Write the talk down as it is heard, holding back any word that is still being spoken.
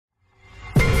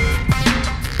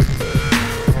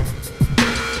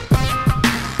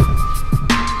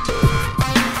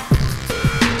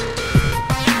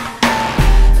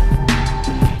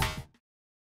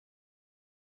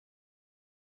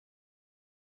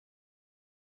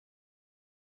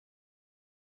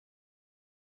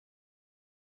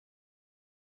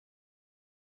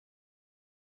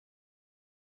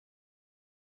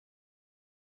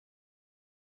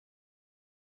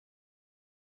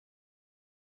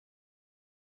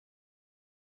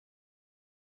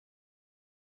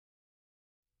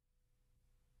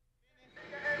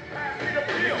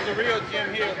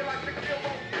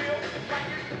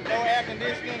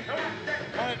resistant,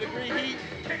 100-degree heat,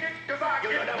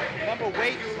 number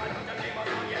weights,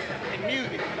 and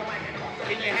music.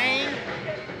 Can you hang?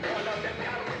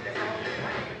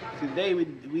 Today we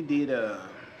did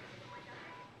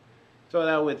start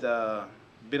out with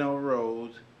bent over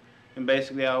rows, and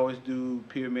basically I always do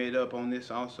pyramid up on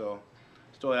this also.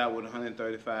 Start out with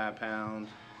 135 pounds,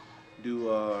 do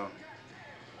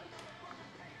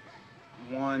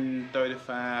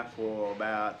 135 for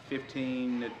about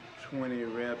 15 to 20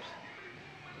 reps,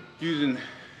 using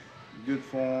good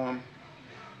form.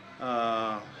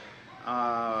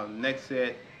 Next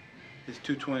set is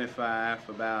 225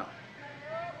 for about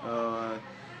 12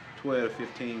 to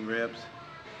 15 reps.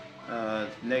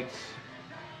 Next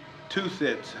two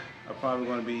sets are probably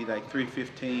going to be like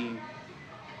 315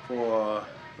 for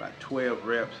about 12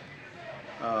 reps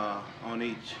on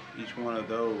each one of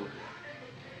those.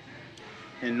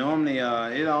 And normally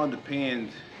it all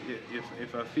depends.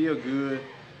 If I feel good,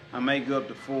 I may go up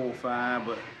to 4 or 5,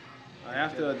 but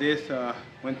after this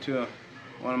went to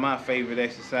one of my favorite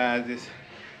exercises.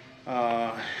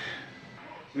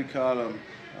 We call them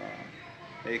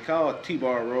they call it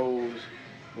T-bar rows,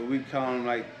 but we call them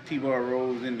like T-bar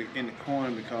rows in the corner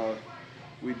because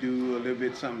we do a little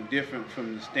bit something different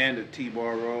from the standard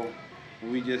T-bar row.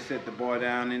 We just set the bar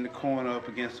down in the corner up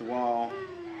against the wall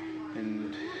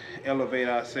and elevate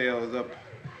ourselves up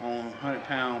on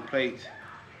 100-pound plates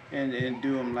and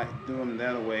do them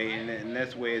that way, and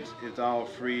that's the way it's all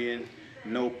free and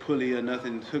no pulley or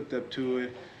nothing hooked up to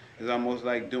it. It's almost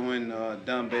like doing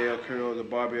dumbbell curls or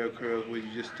barbell curls where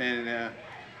you're just standing there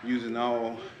using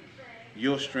all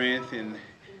your strength and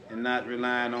not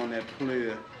relying on that pulley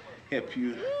to help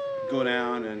you go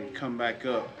down and come back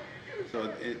up.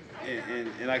 So and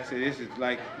like I said, this is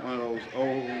like one of those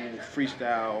old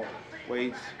freestyle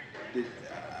weights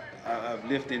of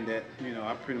lifting that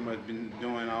I've pretty much been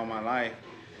doing all my life,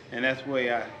 and that's the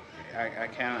way I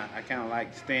kind of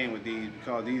like staying with these,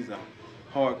 because these are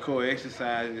hardcore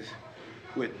exercises,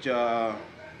 which I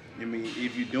mean,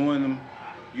 if you're doing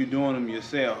them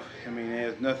yourself. I mean,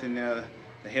 there's nothing there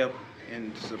to help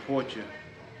and support you.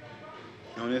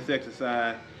 On this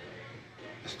exercise,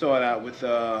 I start out with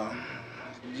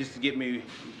just to get me,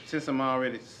 since I'm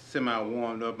already semi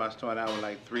warmed up, I start out with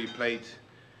like 3 plates.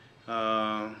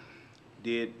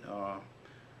 Did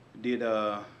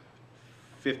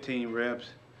 15 reps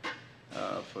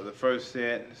for the first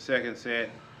set. Second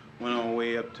set went on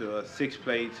way up to 6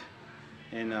 plates,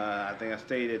 and I think I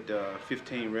stayed at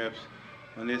 15 reps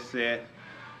on this set.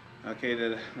 Okay,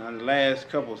 the last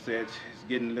couple sets is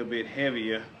getting a little bit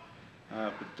heavier.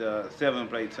 Put 7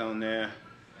 plates on there,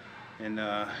 and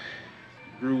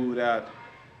grooved out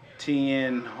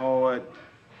 10 hard,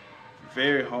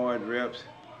 very hard reps.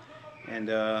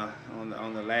 And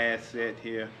on the last set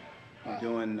here, I'm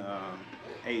doing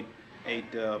 8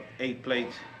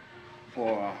 plates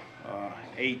for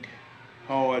 8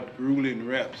 hard, grueling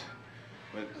reps.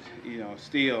 But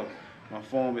still my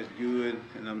form is good,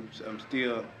 and I'm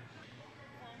still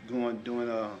doing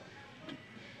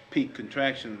peak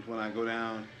contractions when I go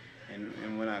down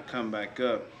and when I come back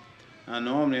up. Now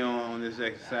normally on this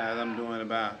exercise I'm doing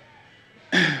about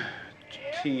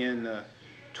 10 to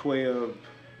 12,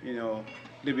 a little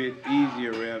bit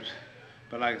easier reps,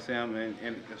 but like I said, I'm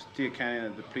still kind of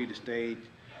in a depleted stage,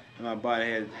 and my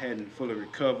body hadn't fully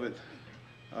recovered,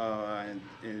 and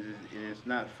it's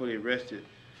not fully rested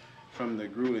from the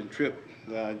grueling trip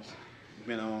that I've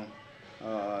been on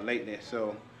lately.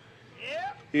 So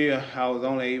here I was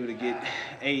only able to get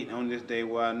 8 on this day,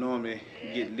 where I normally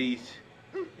get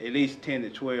at least 10 to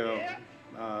 12.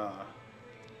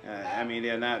 I mean,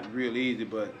 they're not real easy,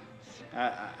 but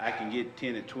I can get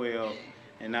 10 to 12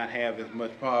 and not have as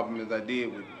much problem as I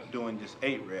did with doing just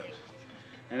 8 reps.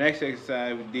 The next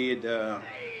exercise we did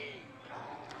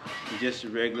just a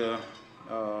regular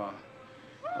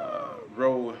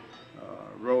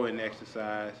rowing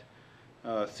exercise,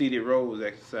 seated rows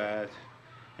exercise.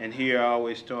 And here I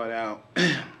always start out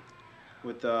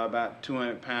with about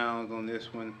 200 pounds on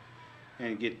this one,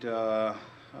 and get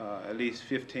at least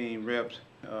 15 reps,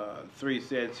 3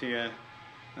 sets here.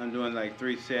 I'm doing like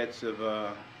 3 sets of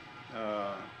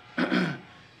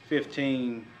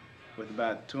 15 with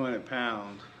about 200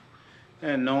 pounds.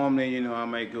 And normally, I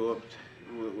may go up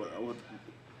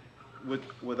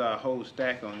with a whole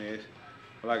stack on this.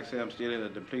 But like I said, I'm still in a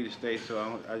depleted state,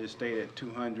 so I just stayed at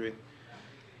 200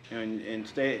 and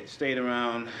stayed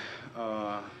around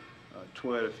 12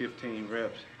 to 15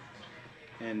 reps,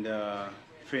 and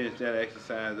finished that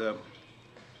exercise up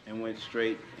and went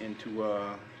straight into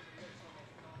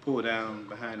pull down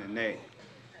behind the neck.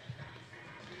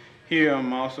 Here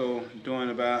I'm also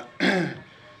doing about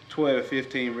 12 to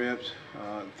 15 reps,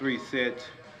 3 sets.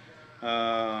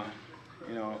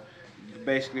 You know,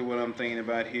 basically what I'm thinking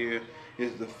about here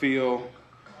is the feel.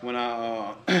 When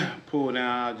I pull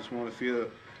down, I just want to feel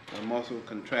the muscle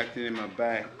contracted in my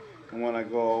back. And when I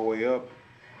go all the way up,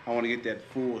 I want to get that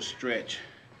full stretch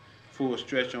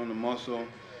on the muscle.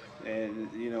 And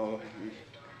you know,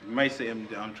 you might say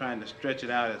I'm trying to stretch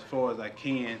it out as far as I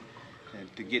can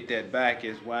and to get that back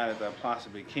as wide as I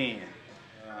possibly can.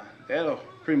 That'll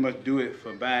pretty much do it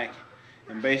for back.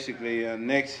 And basically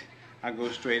next I go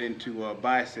straight into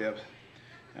biceps.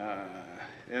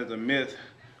 There's a myth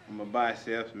on my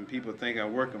biceps, and people think I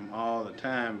work them all the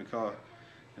time because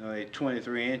you know they're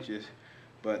 23 inches,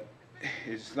 but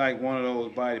it's like one of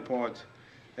those body parts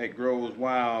that grows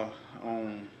wild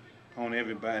on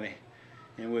everybody.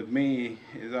 And with me,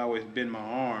 it's always been my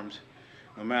arms.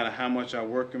 No matter how much I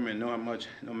work them, and no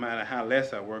matter how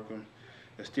less I work them,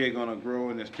 they're still gonna grow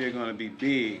and they're still gonna be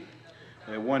big.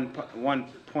 At one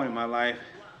point in my life,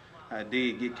 I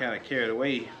did get kind of carried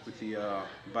away with the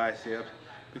biceps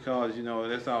because you know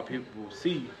that's all people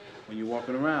see when you're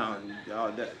walking around.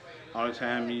 All the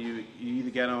time you either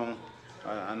got on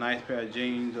a nice pair of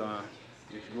jeans, or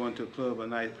if you go into a club, a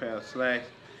nice pair of slacks.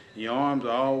 Your arms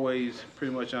are always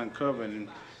pretty much uncovered, and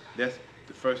that's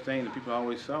the first thing that people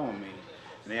always saw on me.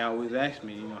 And they always ask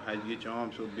me, you know, how you get your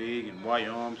arms so big and why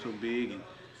your arms so big.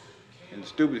 And the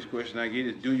stupidest question I get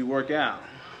is, do you work out?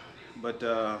 But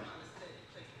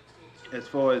as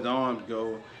far as the arms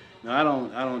go, now I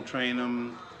don't train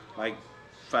them like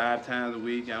 5 times a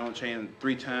week. I don't train them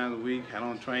 3 times a week. I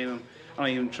don't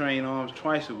even train arms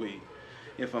twice a week.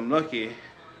 If I'm lucky,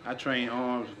 I train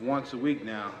arms once a week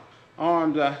now.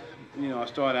 Arms, I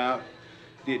start out,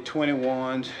 did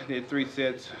 21s, did 3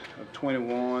 sets of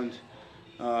 21s.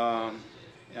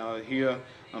 Here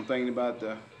I'm thinking about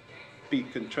the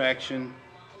peak contraction.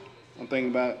 I'm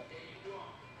thinking about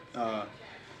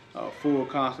full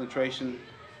concentration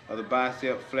of the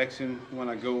bicep flexing when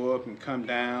I go up and come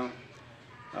down.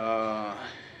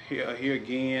 Here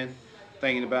again,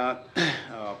 thinking about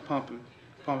pumping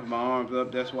my arms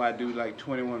up. That's why I do like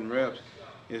 21 reps.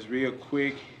 It's real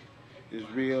quick. It's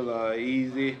real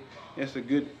easy. It's a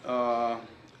good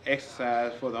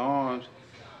exercise for the arms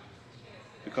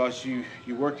because you're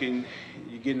getting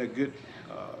a good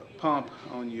pump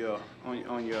on your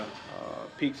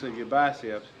peaks of your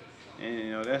biceps, and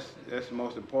you know that's the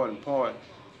most important part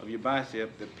of your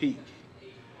bicep, the peak.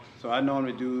 So I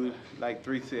normally do like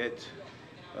 3 sets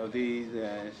of these,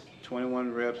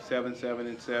 21 reps, 7, 7,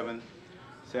 and 7,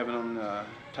 7 on the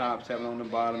top, 7 on the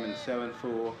bottom, and 7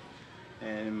 full.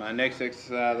 And my next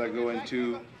exercise I go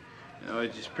into,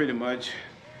 it's just pretty much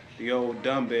the old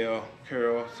dumbbell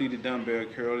curl, seated dumbbell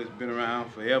curl. It's been around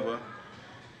forever.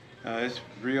 It's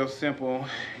real simple.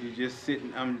 You just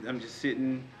sitting. I'm just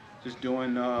sitting, just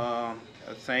doing the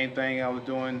same thing I was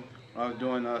doing when I was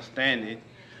doing standing.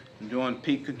 I'm doing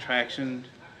peak contractions,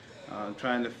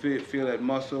 trying to feel that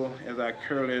muscle as I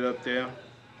curl it up there.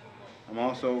 I'm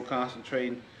also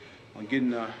concentrating on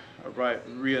getting a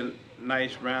real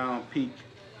nice round peak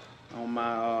on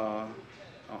my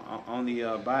on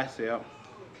the bicep.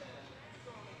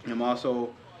 I'm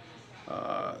also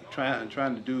trying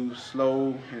to do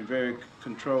slow and very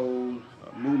controlled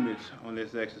movements on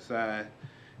this exercise.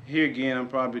 Here again, I'm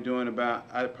probably doing about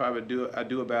I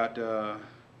do about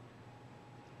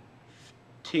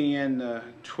 10 to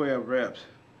 12 reps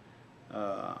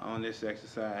on this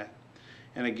exercise.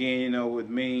 And again, with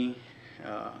me,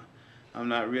 I'm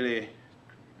not really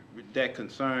that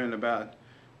concerned about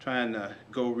trying to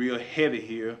go real heavy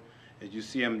here. As you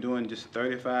see, I'm doing just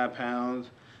 35 pounds.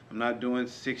 I'm not doing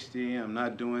 60. I'm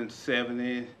not doing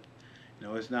 70.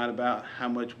 It's not about how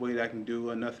much weight I can do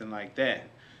or nothing like that.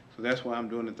 So that's why I'm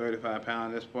doing the 35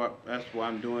 pounds. That's why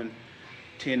I'm doing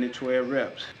 10 to 12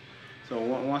 reps. So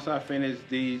once I finish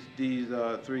these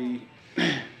three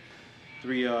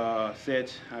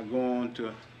sets, I go on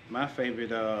to my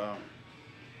favorite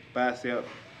bicep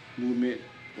movement,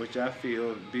 which I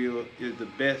feel is the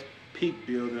best peak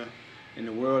builder in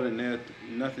the world, and there's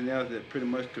nothing else that pretty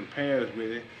much compares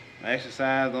with it. I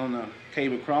exercise on the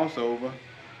cable crossover.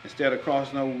 Instead of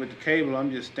crossing over with the cable, I'm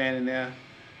just standing there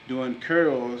doing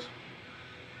curls,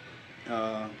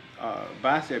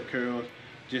 bicep curls,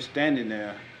 just standing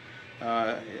there.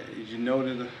 As you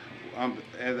notice,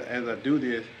 as I do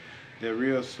this, they're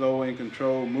real slow and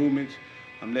controlled movements.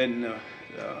 I'm letting the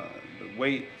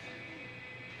weight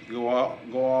go all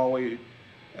the way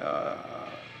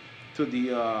to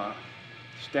the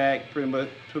stack, pretty much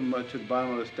to the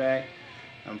bottom of the stack.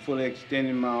 I'm fully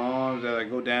extending my arms as I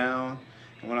go down,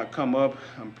 and when I come up,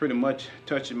 I'm pretty much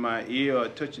touching my ear or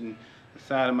touching the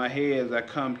side of my head as I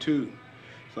come to.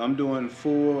 So I'm doing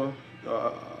full,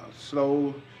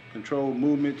 slow, controlled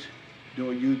movements.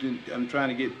 I'm trying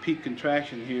to get peak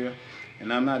contraction here,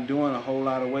 and I'm not doing a whole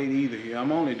lot of weight either here.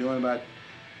 I'm only doing about,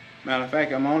 matter of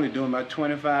fact, I'm only doing about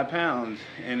 25 pounds.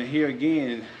 And here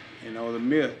again, you know, the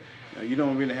myth, you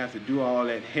don't really have to do all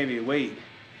that heavy weight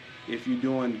if you're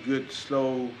doing good,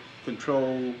 slow,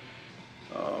 controlled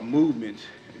movements,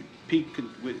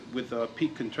 with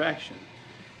peak contraction.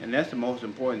 And that's the most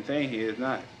important thing here, is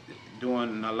not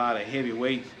doing a lot of heavy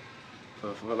weights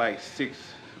for like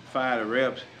 5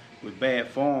 reps with bad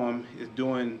form. Is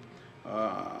doing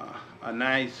a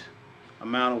nice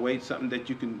amount of weight, something that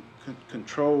you can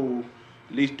control,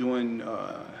 at least doing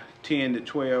 10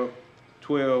 to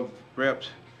 12 reps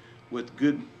with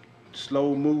good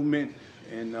slow movement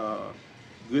and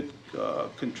good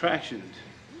contractions.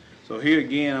 So here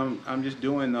again, I'm just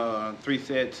doing 3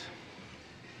 sets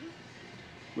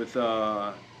with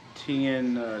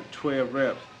 10, 12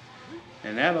 reps,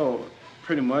 and that'll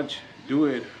pretty much do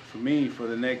it for me for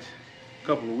the next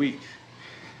couple of weeks.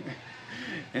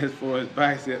 As far as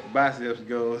biceps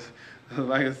goes,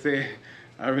 like I said,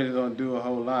 I really don't do a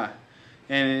whole lot,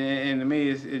 and to me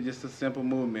it's just a simple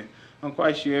movement. I'm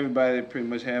quite sure everybody pretty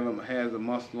much has a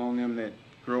muscle on them that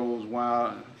grows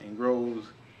wild and grows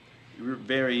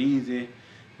very easy,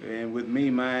 and with me,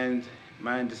 mine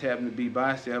just happened to be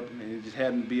bicep, and it just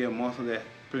happened to be a muscle that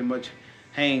pretty much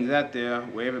hangs out there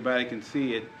where everybody can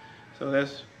see it. So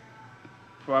that's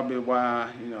probably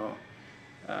why, you know,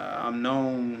 I'm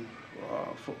known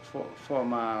for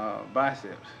my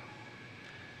biceps,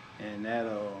 and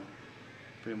that'll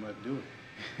pretty much do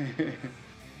it.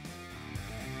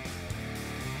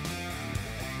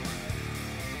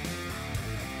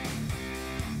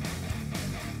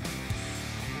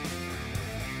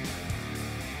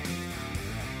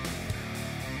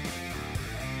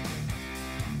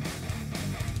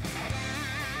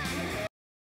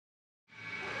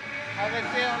 How they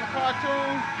say on the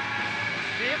cartoon,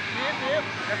 dip, dip, dip.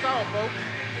 That's all, folks.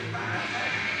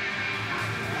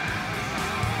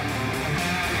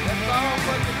 That's all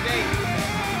for today.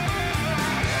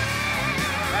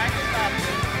 Back and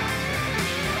back.